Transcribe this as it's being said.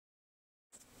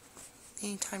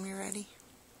Anytime you're ready.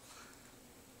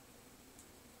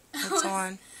 It's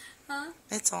on. Huh?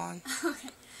 It's on. Okay.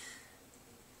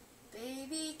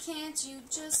 Baby, can't you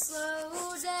just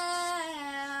slow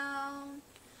down?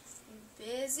 You're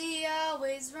busy,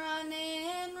 always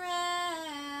running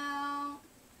round,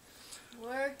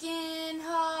 working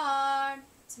hard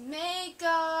to make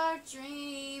our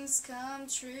dreams come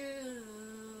true.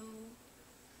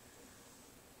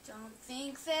 Don't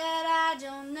think that I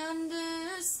don't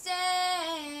understand.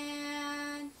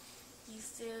 You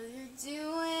feel you're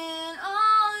doing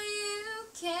all you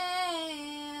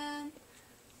can.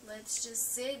 Let's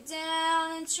just sit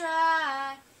down and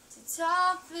try to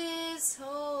talk this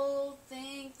whole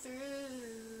thing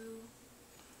through.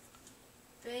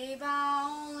 Babe,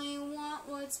 I only want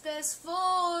what's best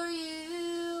for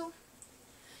you.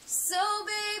 So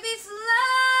baby,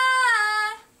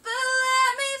 fly, but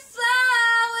let me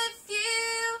fly with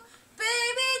you.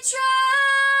 Baby,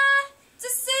 try to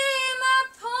see my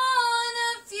point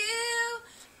of view.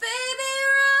 Baby,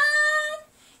 run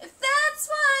if that's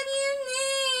what you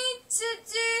need to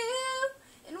do.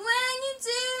 And when you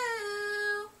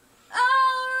do,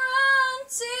 I'll run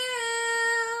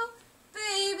too.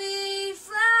 Baby,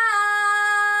 fly.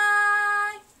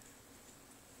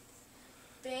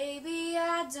 Baby,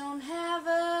 I don't have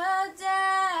a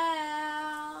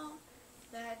doubt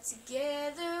that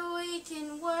together we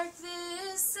can work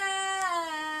this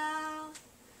out.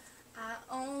 I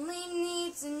only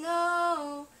need to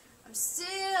know I'm still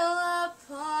a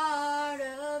part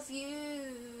of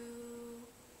you.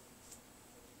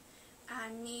 I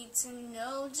need to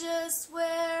know just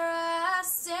where I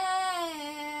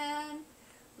stand.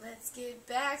 Let's get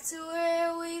back to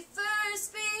where we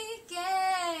first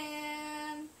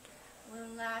began,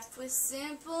 when life was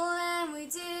simple and we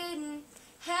didn't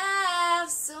have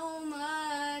so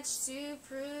much to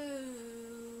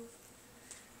prove.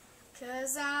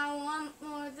 'Cause I want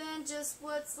more than just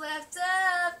what's left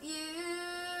of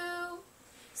you.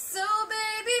 So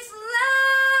baby,